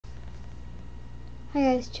Hi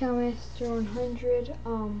guys, Chowmaster 100.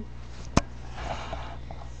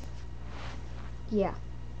 Yeah.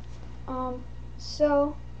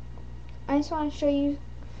 So I just want to show you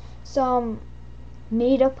some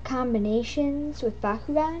made-up combinations with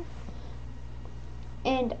bakugan,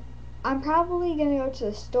 and I'm probably gonna go to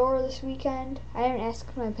the store this weekend. I haven't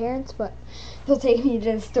asked my parents, but they'll take me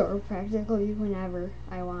to the store practically whenever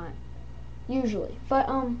I want, usually. But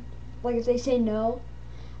like if they say no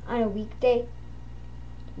on a weekend,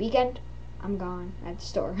 I'm gone at the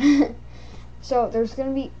store. So there's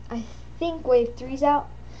gonna be, I think, wave 3's out,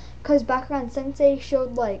 because Bakugan Sensei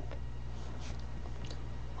showed like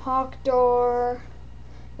Hawkdoor,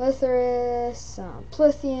 Litharus,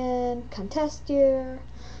 Plithian, Contestier,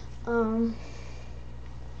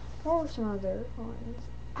 what were some other ones?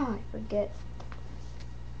 Oh, I forget.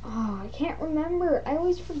 Oh, I can't remember. I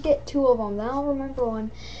always forget two of them. Then I'll remember one,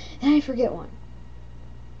 and I forget one.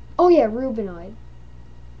 Oh yeah, Rubinoid.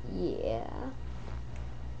 Yeah.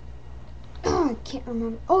 I can't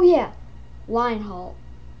remember. Oh yeah, Lionheart.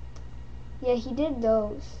 Yeah, he did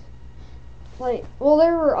those. Like, well,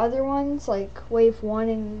 there were other ones like wave 1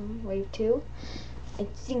 and wave 2. I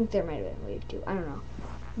think there might have been wave 2. I don't know.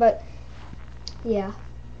 But yeah.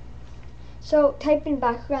 So type in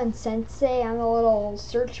Bakugan Sensei on the little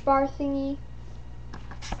search bar thingy.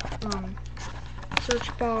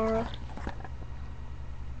 Search bar.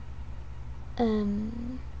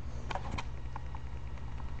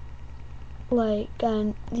 Like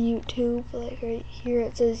on YouTube, like right here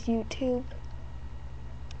it says YouTube.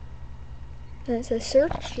 And it says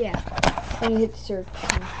search, yeah. And you hit search,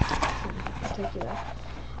 it'll take you there.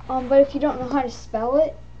 But if you don't know how to spell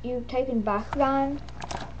it, you type in Bakugan,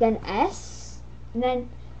 then S, and then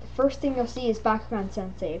the first thing you'll see is Bakugan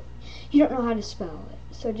Sensei. You don't know how to spell it,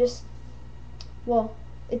 so just, well,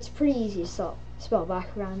 it's pretty easy to spell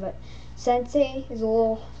Bakugan, but Sensei is a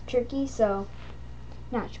little tricky, so,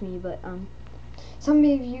 not me, but some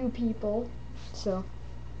of you people, so,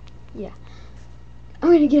 yeah.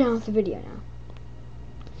 I'm gonna get on with the video now.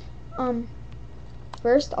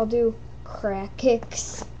 First I'll do crack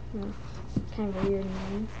kicks. Kind of a weird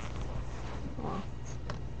name. Oh.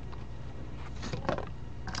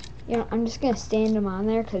 You know, I'm just gonna stand them on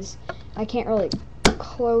there because I can't really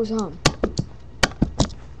close them.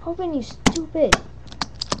 Open, you stupid.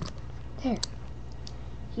 There.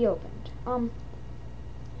 He opened.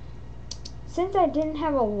 Since I didn't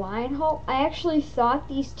have a line halt, I actually thought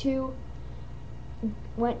these two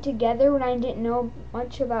went together when I didn't know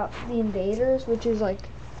much about the invaders, which is like,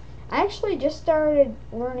 I actually just started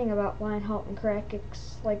learning about line halt and crack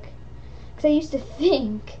kicks, like, because I used to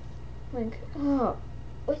think, like, oh,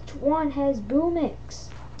 which one has boomix?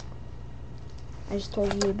 I just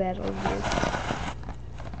told you a bad overview.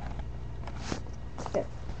 There.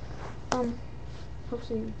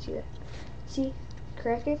 Hopefully you can see that. See,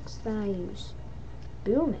 crack kicks, then I use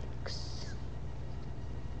boomix.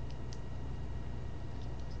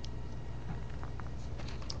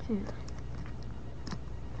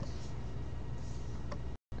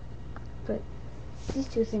 Put these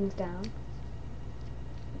two things down.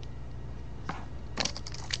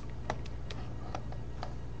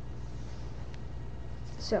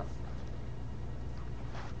 So,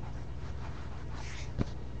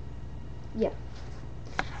 yeah.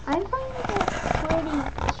 I'm finding that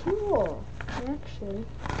pretty cool, actually.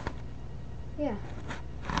 Yeah.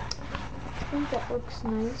 I think that looks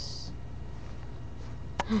nice.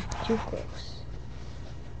 Too close.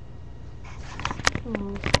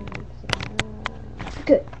 Oh,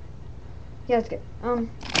 good. Yeah, that's good.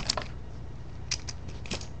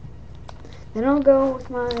 Then I'll go with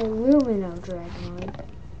my Lumino Dragonoid.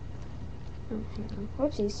 Oh, hang on.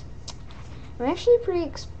 Whoopsies. I'm actually pretty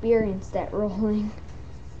experienced at rolling.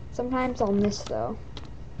 Sometimes I'll miss though.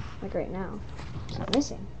 Like right now. I keep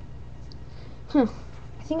missing. I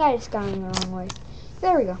think I just got in the wrong way.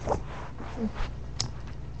 There we go.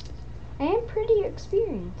 I am pretty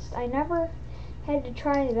experienced. I never had to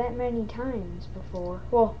try that many times before.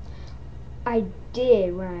 Well, I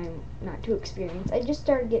did when I'm not too experienced. I just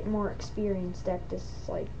started getting more experienced at this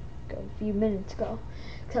like a few minutes ago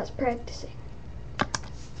because I was practicing.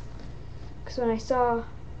 Because when I saw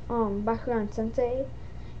Bakugan Sensei,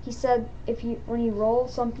 he said when you roll,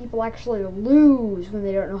 some people actually lose when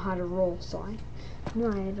they don't know how to roll. So I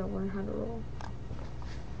knew I had to learn how to roll.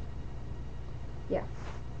 Yeah.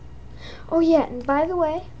 Oh yeah, and by the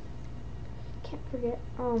way, can't forget,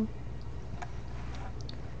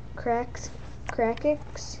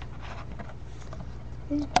 Krakix.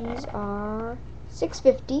 These are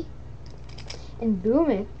 650, and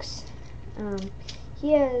Boomix,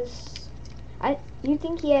 he has You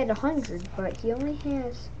think he had 100, but he only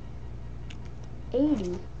has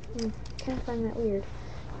 80. Kind of find that weird.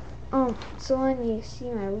 So when you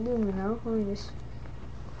see my Lumino, let me just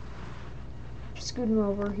scoot him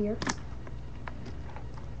over here.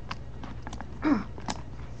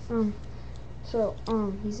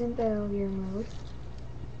 He's in battle gear mode.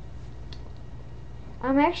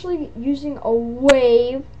 I'm actually using a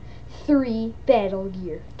Wave 3 battle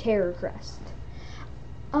gear Terror Crest.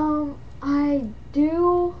 I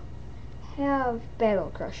do have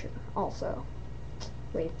Battle Crusher also.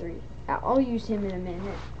 Wave 3. I'll use him in a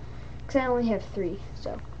minute. Because I only have 3,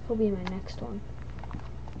 so he'll be my next one.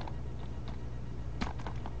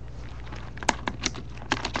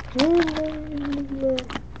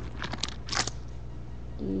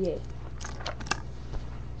 Yeah.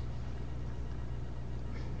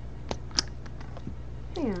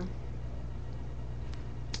 Hang on.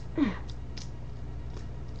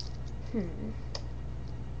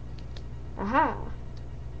 Aha!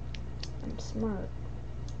 I'm smart.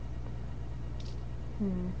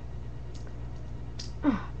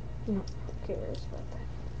 No, who cares about that?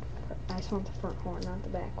 I just want the front horn, not the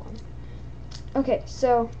back one. Okay,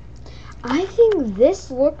 so I think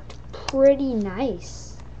this looked pretty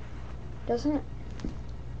nice, doesn't it?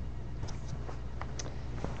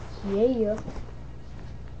 Yeah.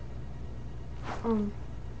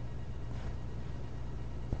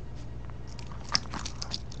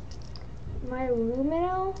 My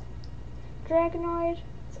Lumino Dragonoid,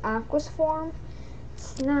 it's Aqua's form.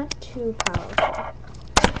 It's not too powerful.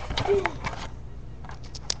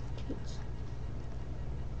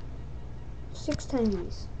 6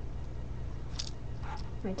 times.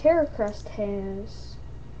 My Terror Crest has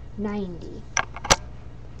 90.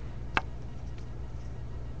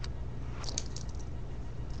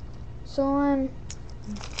 So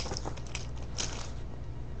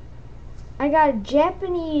I got a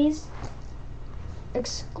Japanese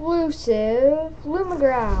exclusive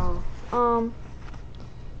Lumagrow.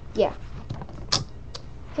 Yeah.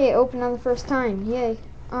 Hey, open on the first time. Yay.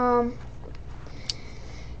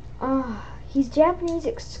 He's Japanese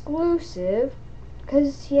exclusive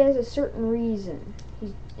because he has a certain reason.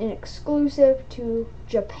 He's an exclusive to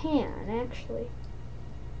Japan, actually.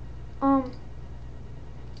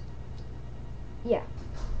 Yeah.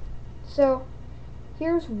 So,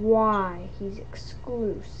 here's why he's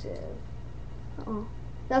exclusive.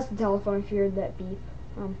 That's the telephone if you heard that beep.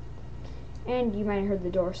 And you might have heard the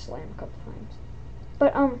door slam a couple times.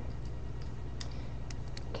 But,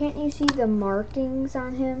 can't you see the markings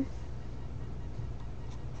on him?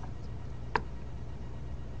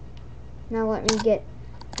 Now let me get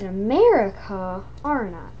an American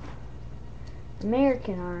Arnott,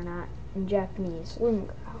 and Japanese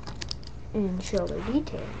Lumagrow, and shoulder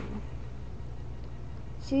detailing.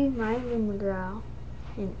 See my Lumagrow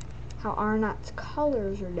and how Arnott's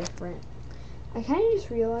colors are different. I kind of just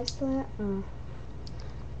realized that.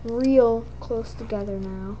 Real close together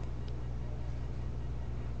now.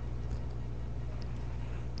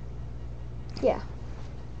 Yeah.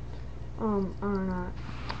 Arnott.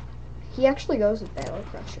 He actually goes with Battle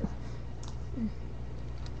Crusher.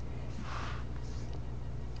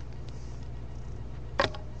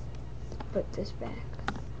 Put this back.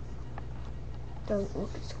 Doesn't look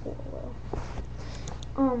as cool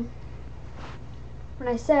though. When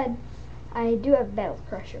I said I do have Battle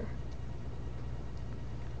Crusher.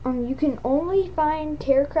 You can only find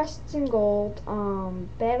Terror Crests in gold,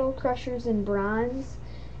 Battle Crushers in bronze,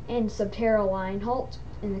 and Subterra Lionheart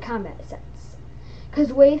in the combat sets.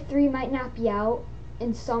 Because Wave 3 might not be out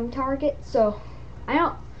in some targets, so I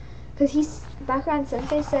don't. Because Bakugan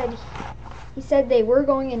Sensei said he said they were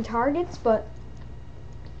going in targets, but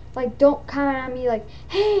like don't comment on me like,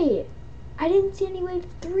 hey, I didn't see any Wave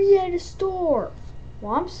 3 at a store.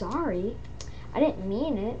 Well, I'm sorry. I didn't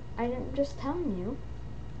mean it. I'm just telling you.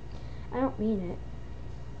 I don't mean it.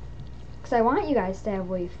 Because I want you guys to have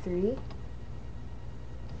Wave 3.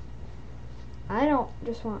 I don't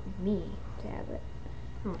just want me to have it.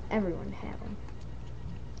 I want everyone to have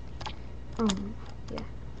them. Yeah.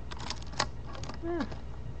 Ah,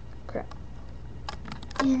 crap.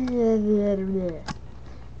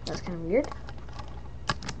 That's kind of weird.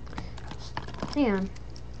 Hang on.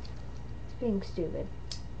 Being stupid.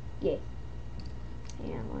 Yay.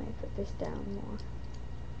 Hang on, let me put this down more.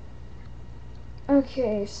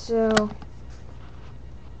 Okay, so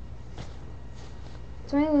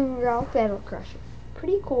it's my Lumagrow Battle Crusher.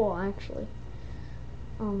 Pretty cool, actually.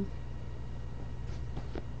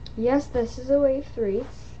 Yes, this is a Wave 3.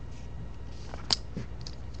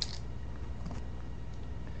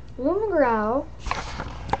 Lumagrow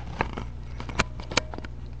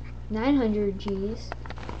 900 G's.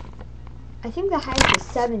 I think the highest is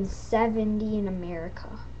 770 in America.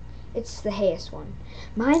 It's the highest one.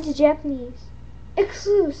 Mine's a Japanese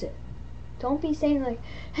exclusive. Don't be saying like,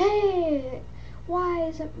 hey, why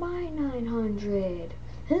isn't mine 900?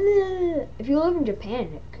 If you live in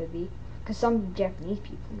Japan, it could be. Because some Japanese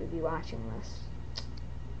people could be watching this.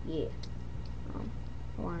 Yeah.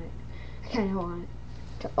 I want it. I kind of want it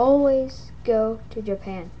to always go to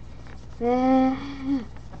Japan.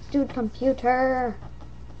 Dude, computer.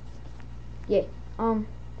 Yeah.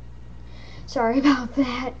 Sorry about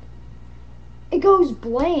that. It goes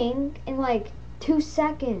blank in like 2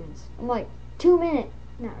 seconds. I'm like 2 minutes.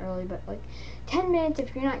 Not really, but like 10 minutes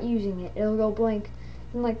if you're not using it. It'll go blank.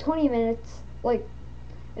 In like 20 minutes, like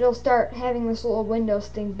it'll start having this little Windows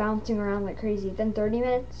thing bouncing around like crazy. Then 30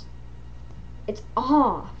 minutes, it's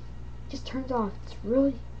off. It just turns off. It's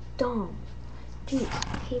really dumb. Dude,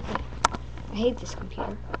 I hate that. I hate this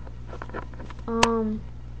computer.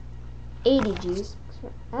 80 G's.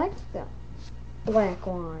 I like the black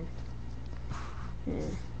one.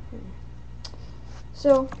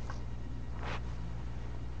 So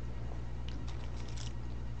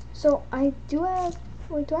I do have.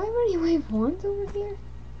 Wait, do I have any wave ones over here?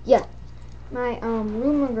 Yeah, my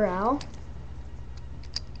Lou McGraw.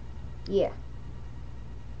 Yeah,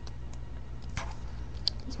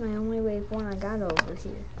 it's my only wave one I got over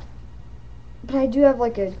here. But I do have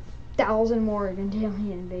like 1,000 more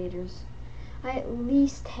Gandalian invaders. I at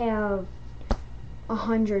least have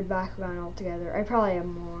 100 bakugan altogether. I probably have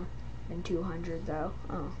more than 200 though.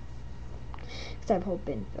 Oh, because I have a whole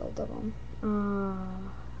bin filled of them.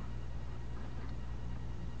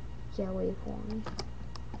 Yeah, wave one.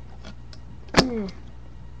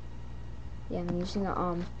 Yeah, I'm using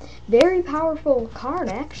a very powerful card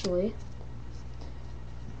actually.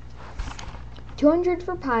 200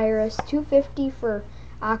 for Pyrus, 250 for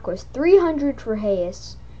Aquas, 300 for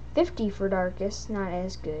Hayes, 50 for Darkest, not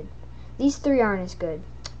as good. These three aren't as good.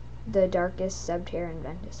 The Darkest, Subterra, and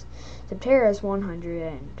Ventus. Subterra is 100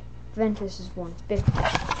 and Ventus is 150.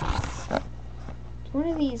 It's one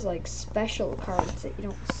of these like special cards that you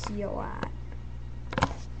don't see a lot.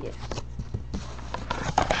 Yeah.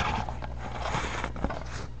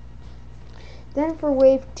 Then for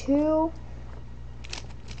wave 2.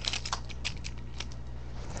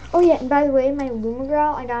 Oh yeah, and by the way, my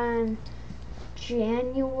Lumigral I got on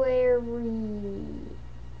January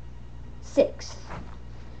 6th.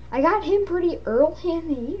 I got him pretty early in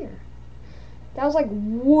the year. That was like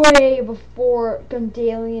way before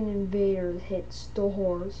Gandalian Invaders hit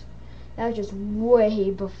stores. That was just way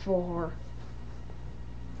before.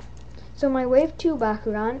 So my wave 2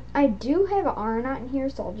 Bakugan, I do have an Arnott in here,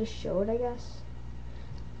 so I'll just show it, I guess.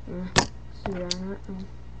 See Arnott.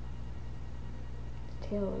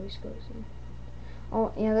 Tail always goes in.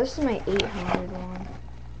 Oh yeah, this is my 800 one.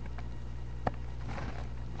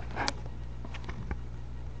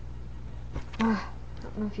 I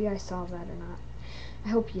don't know if you guys saw that or not. I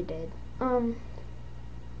hope you did.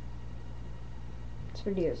 This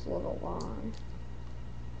video is a little long.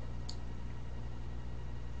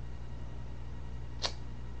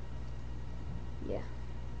 Yeah,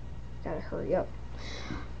 gotta hurry up.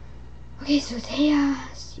 Okay, so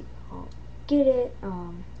Tejas, you all get it.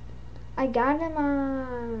 I got him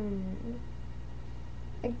on.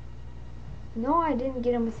 No, I didn't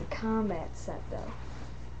get him with the combat set though.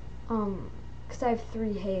 Because I have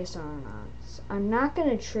 3 Hayes Arnauts. I'm not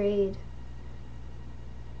gonna trade.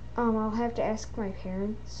 I'll have to ask my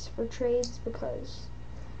parents for trades because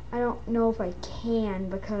I don't know if I can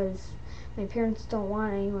because my parents don't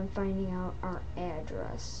want anyone finding out our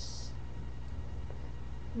address.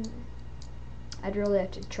 I'd really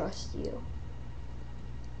have to trust you.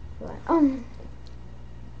 But,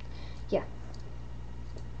 yeah.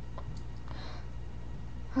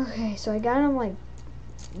 Okay, so I got him like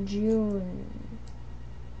June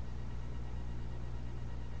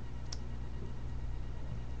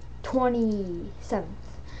 27th.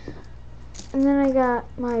 And then I got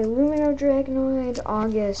my Lumino Dragonoid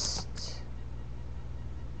August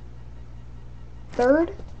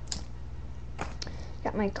 3rd.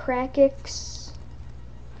 Got my Krakix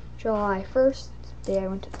July 1st, day I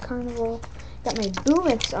went to the carnival. Got my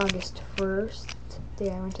Boomix August 1st,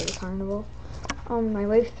 day I went to the carnival. My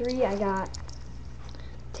wave 3, I got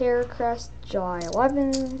Terror Crest July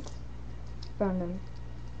 11th. Found him.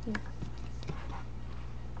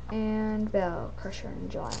 And Bell Crusher on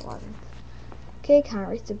July 11th. Okay, comment,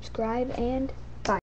 rate, subscribe, and